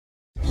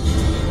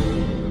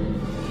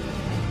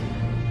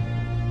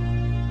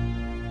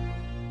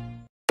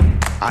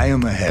I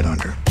am a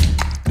headhunter,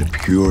 the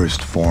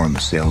purest form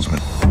of salesman.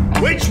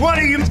 Which one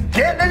of you's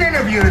getting an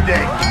interview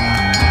today?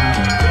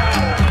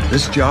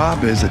 This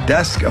job is a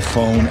desk, a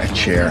phone, a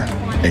chair,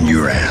 and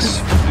your ass.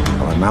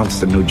 I'll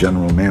announce the new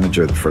general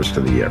manager the first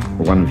of the year.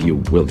 One of you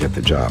will get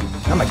the job.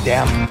 I'm a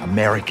damn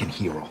American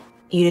hero.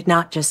 You did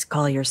not just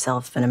call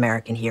yourself an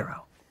American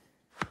hero.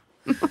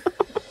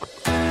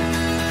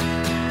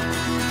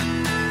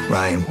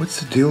 Ryan, what's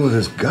the deal with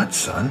his gut,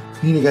 son?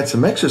 You need to get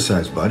some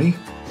exercise, buddy.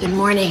 Good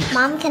morning.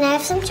 Mom, can I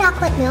have some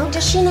chocolate milk?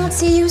 Does she not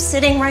see you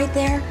sitting right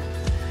there?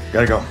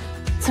 Gotta go.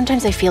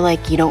 Sometimes I feel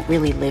like you don't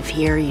really live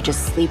here, you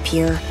just sleep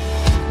here.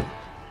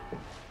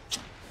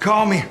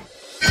 Call me.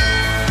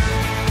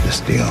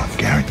 This deal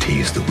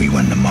guarantees that we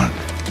win the month.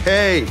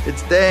 Hey,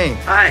 it's Dane.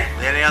 Hi.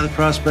 Any other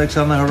prospects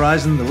on the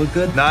horizon that look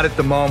good? Not at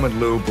the moment,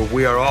 Lou, but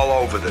we are all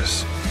over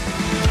this.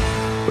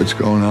 What's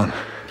going on?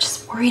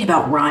 Just worried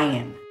about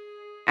Ryan.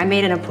 I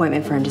made an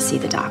appointment for him to see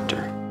the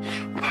doctor.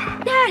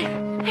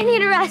 Dad, I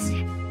need a rest.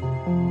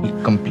 He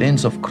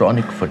complains of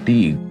chronic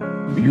fatigue.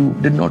 You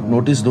did not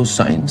notice those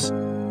signs?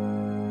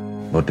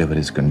 Whatever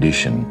his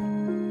condition,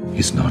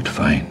 he's not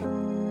fine.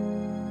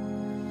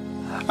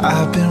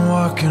 I've been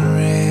walking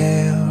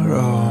railroads.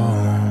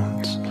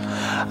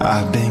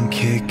 I've been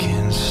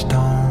kicking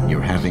stones.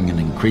 You're having an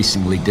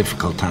increasingly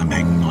difficult time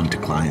hanging on to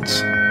clients.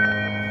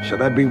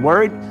 Should I be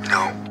worried?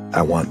 No.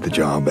 I want the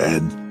job,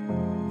 Ed.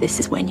 This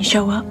is when you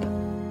show up.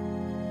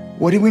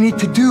 What do we need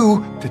to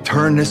do to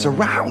turn this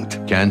around?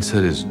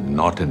 Cancer is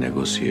not a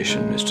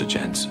negotiation, Mr.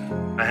 Jensen.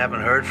 I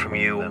haven't heard from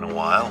you in a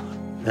while.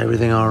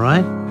 Everything all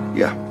right?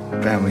 Yeah,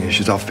 family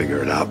issues. I'll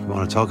figure it out. You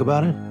want to talk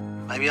about it?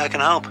 Maybe I can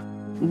help.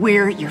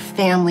 We're your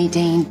family,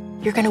 Dane.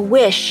 You're gonna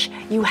wish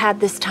you had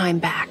this time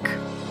back.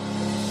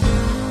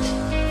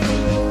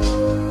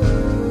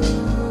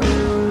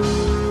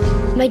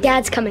 My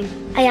dad's coming.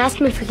 I asked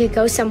him if we could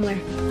go somewhere.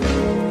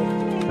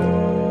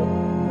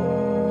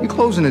 You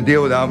closing the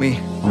deal without me?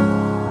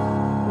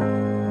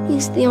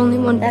 He's the only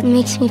one that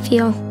makes me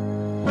feel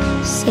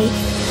safe.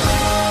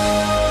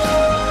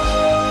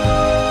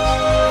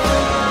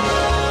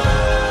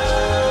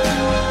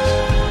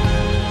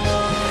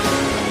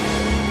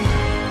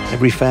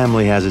 Every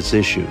family has its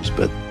issues,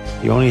 but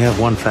you only have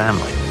one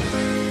family.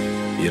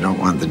 You don't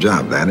want the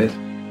job, that it?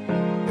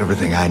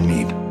 Everything I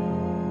need,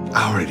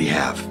 I already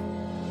have.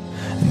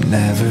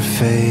 Never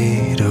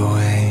fade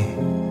away.